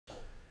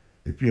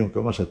Et puis on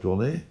commence à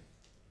tourner.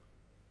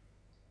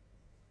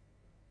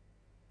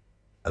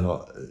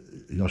 Alors,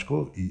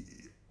 Janscó,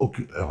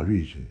 alors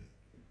lui, c'est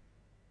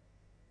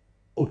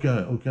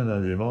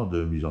aucun élément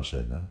de mise en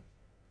scène. Hein.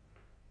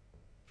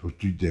 Faut que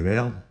tu te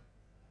démerdes.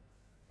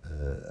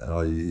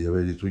 Alors, il y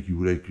avait des trucs, il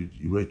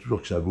voulait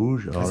toujours que ça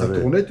bouge. Alors, Et ça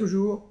tournait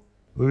toujours?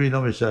 Oui, oui,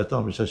 non, mais ça,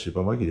 attends, mais ça, c'est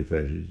pas moi qui l'ai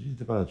fait.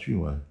 J'étais pas là-dessus,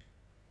 moi.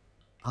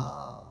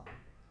 Ah.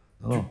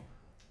 Non.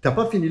 T'as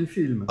pas fini le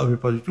film? Ah, mais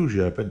pas du tout,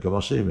 j'ai à peine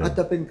commencé. Mais... Ah,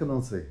 t'as à peine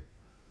commencé.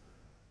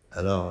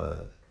 Alors...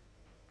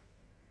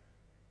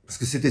 Parce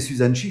que c'était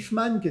Suzanne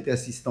Schiffman qui était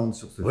assistante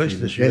sur ce oui,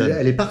 film.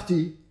 Elle est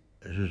partie.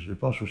 Je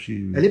pense aussi...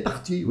 Oui. Elle est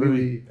partie, oui,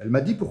 oui. Elle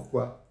m'a dit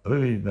pourquoi. Oui,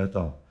 oui, mais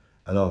attends.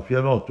 Alors,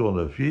 finalement, on tourne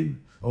le film.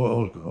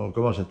 On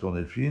commence à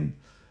tourner le film.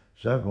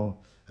 Ça, bon...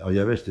 Alors, il y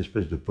avait cette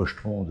espèce de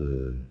pochetron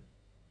de...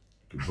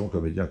 bon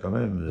comédien, quand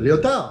même.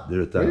 Léotard.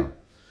 Léotard. Oui.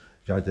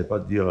 Qui n'arrêtait pas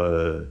de dire...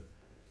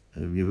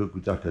 mieux vaut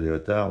Coutard que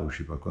Léotard, ou je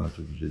sais pas quoi, un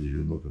truc, j'ai des jeux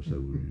de mots comme ça,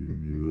 ou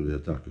mieux vaut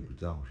Léotard que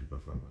Coutard, ou je sais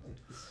pas quoi.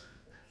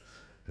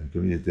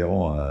 Comme il était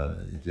rond à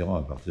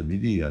partir de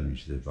midi, hein, lui,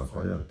 c'était pas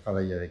incroyable. Je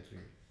travaillais avec lui.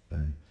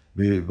 Ouais.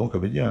 Mais bon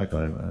comédien, hein, quand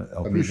même.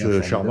 En Comédien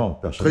plus, charmant,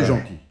 personnage. Très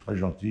gentil. Très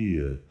gentil.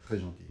 Très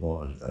gentil.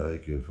 Bon,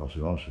 avec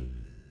forcément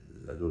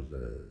la dose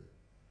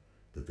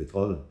de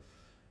pétrole.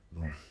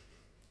 Bon.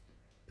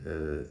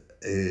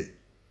 Et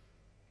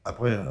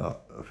après,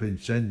 on fait une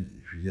scène,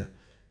 je veux dire,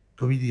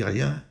 comme il dit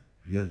rien,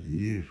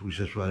 il faut que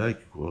ça soit là,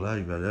 qu'il court là,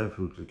 il va là, il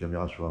faut que la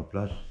caméra soit en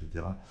place,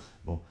 etc.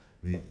 Bon,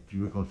 mais tu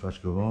veux qu'on le fasse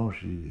comment?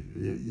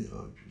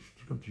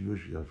 Comme tu veux,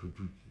 il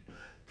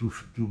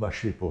faut tout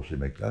mâcher pour ces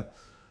mecs-là.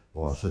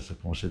 Bon, ça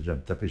commençait déjà à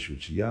me taper sur le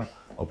cigare.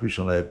 En plus,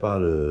 on n'avait pas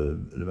le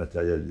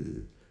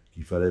matériel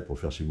qu'il fallait pour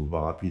faire ces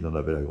mouvements rapides. On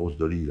avait la grosse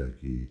dolly, là,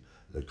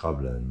 le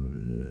crabe, là,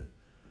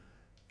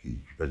 qui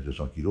pèse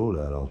 200 kilos.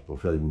 Là. Alors, pour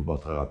faire des mouvements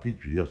très rapides,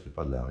 je veux dire, c'est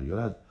pas de la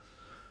rigolade.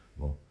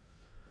 Bon.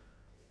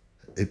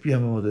 Et puis, à un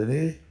moment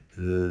donné,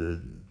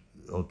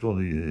 on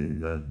tourne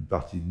une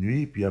partie de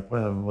nuit, puis après,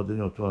 à un moment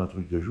donné, on tourne un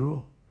truc de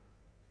jour.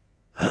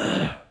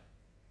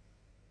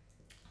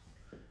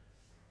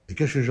 Et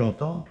qu'est-ce que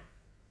j'entends?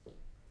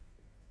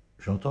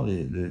 J'entends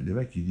les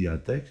mecs qui disent un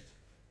texte.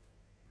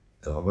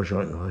 Alors moi, je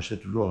restais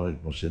toujours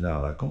avec mon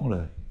scénar à la con,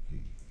 là.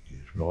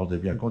 Je me rendais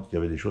bien compte qu'il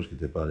y avait des choses qui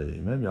n'étaient pas les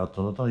mêmes. Et de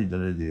temps en temps, il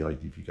donnait des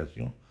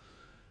rectifications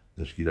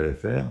de ce qu'il allait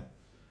faire.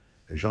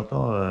 Et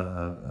j'entends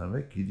un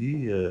mec qui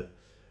dit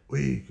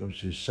oui, comme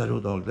ces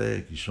salauds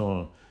d'anglais qui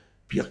sont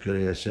pires que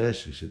les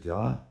SS, etc.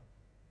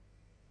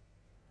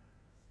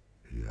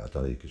 Je dis,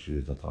 attendez, qu'est-ce que vous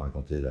êtes en train de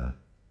raconter là?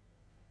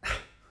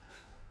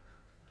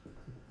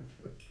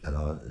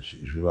 Alors,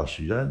 je vais voir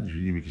Suzanne, je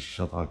lui dis, mais qu'est-ce qu'ils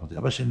sont en train de raconter?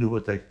 Ah ben, c'est le nouveau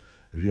texte.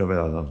 Je lui dis, ah ben,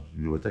 alors,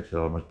 le nouveau texte,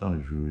 alors maintenant,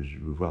 je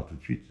veux voir tout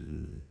de suite.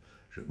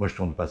 Moi, je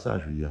tourne pas ça,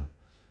 je veux dire.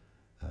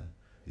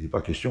 Il n'est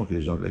pas question que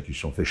les Anglais qui se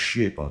sont fait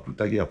chier pendant toute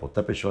la guerre pour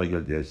taper sur la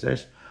gueule des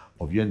SS,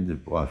 on vienne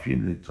pour un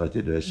film les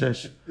traiter de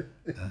SS.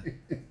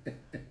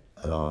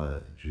 Alors,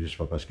 je dis, c'est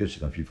pas parce que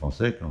c'est un film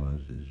français qu'on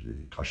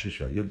j'ai craché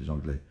sur la gueule des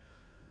Anglais.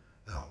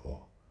 Alors, bon.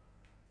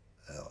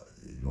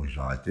 Donc ils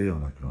ont arrêté,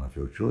 on a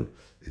fait autre chose.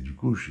 Et du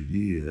coup, je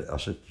lui ai dit, alors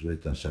ça devait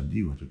être un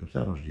samedi ou un truc comme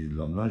ça. Alors je dis, le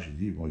lendemain, j'ai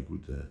dit, bon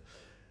écoute,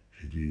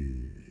 j'ai dit,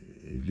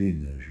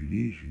 Evelyne,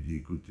 Julie, je lui ai dit,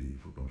 écoute, il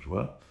faut qu'on se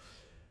voit,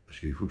 parce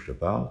qu'il faut que je te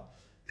parle.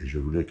 Et je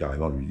voulais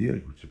carrément lui dire,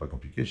 écoute, c'est pas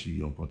compliqué,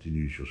 si on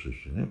continue sur ce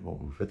scénario, bon,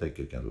 vous le faites avec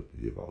quelqu'un d'autre.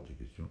 Il y a pas des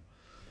questions.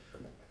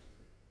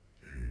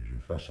 Je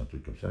fasse un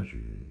truc comme ça,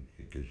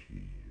 quelqu'un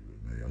qui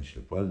m'aérisse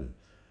le poil.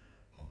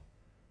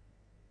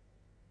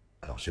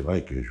 Alors c'est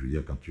vrai que, je veux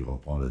dire, quand tu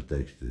reprends le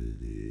texte,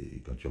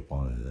 quand tu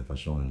reprends la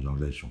façon dont les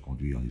Anglais sont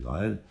conduits en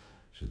Israël,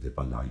 c'était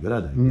pas de la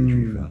rigolade avec les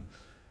Juifs. Hein.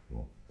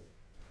 Bon.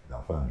 Mais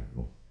enfin,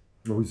 bon.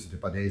 Oui, c'était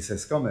pas des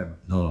SS quand même.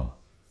 Non, non.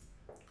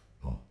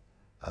 Bon.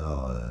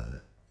 Alors,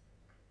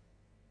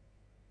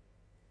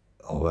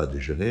 on va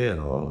déjeuner,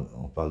 alors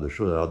on parle de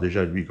choses. Alors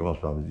déjà, lui, il commence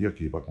par me dire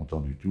qu'il n'est pas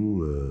content du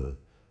tout de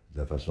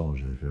la façon dont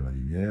j'avais fait ma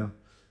lumière,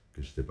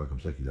 que c'était pas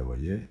comme ça qu'il la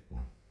voyait. Bon.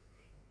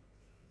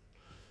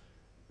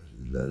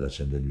 La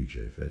scène de nuit que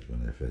j'avais faite,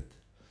 qu'on avait faite.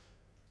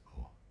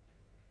 Bon.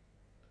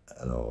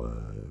 Alors,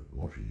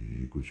 bon, j'ai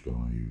dit, écoute,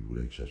 comment il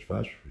voulait que ça se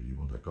fasse. Je lui ai dit,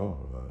 bon,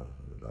 d'accord, on va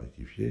la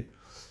rectifier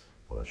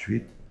pour la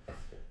suite.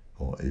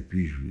 Bon, et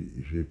puis,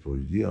 je vais pour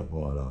lui dire,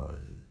 bon, alors,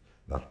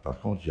 par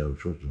contre, il y a autre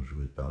chose dont je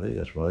voulais te parler. Et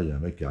à ce moment-là, il y a un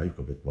mec qui arrive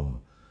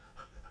complètement.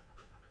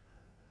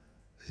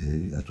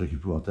 Et un truc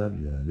épouvantable,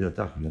 il y a un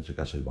Léotard qui vient de se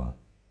casser le bras.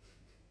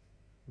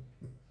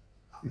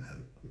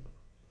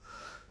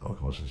 Alors,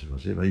 comment ça s'est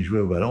passé? Ben, il jouait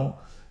au ballon,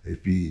 et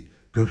puis,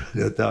 comme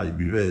Léotard, il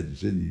buvait, tu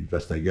sais, il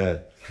passe ta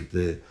gueule,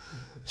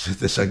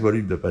 c'était 5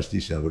 volumes de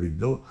pastis et un volume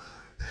d'eau.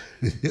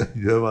 Il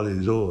devait avoir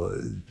les os,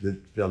 une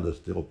perle de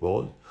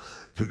stéroporose. En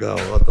tout cas,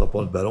 en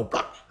rattrapant le ballon,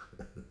 pac,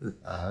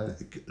 Ah ouais.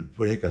 le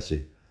poignet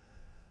cassé.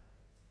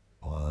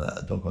 Bon,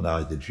 donc on a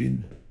arrêté le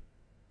film.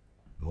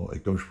 Bon, et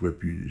comme je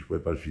pouvais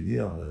pas le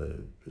finir,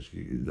 parce que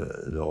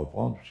le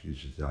reprendre, puisqu'il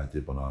s'était arrêté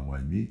pendant 1 mois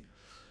et demi.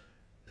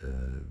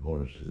 Bon,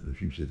 le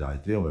film s'est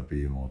arrêté, on m'a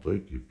payé mon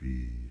truc, et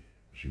puis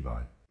je suis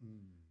barré.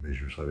 Mais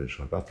je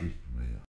serais parti. Mais...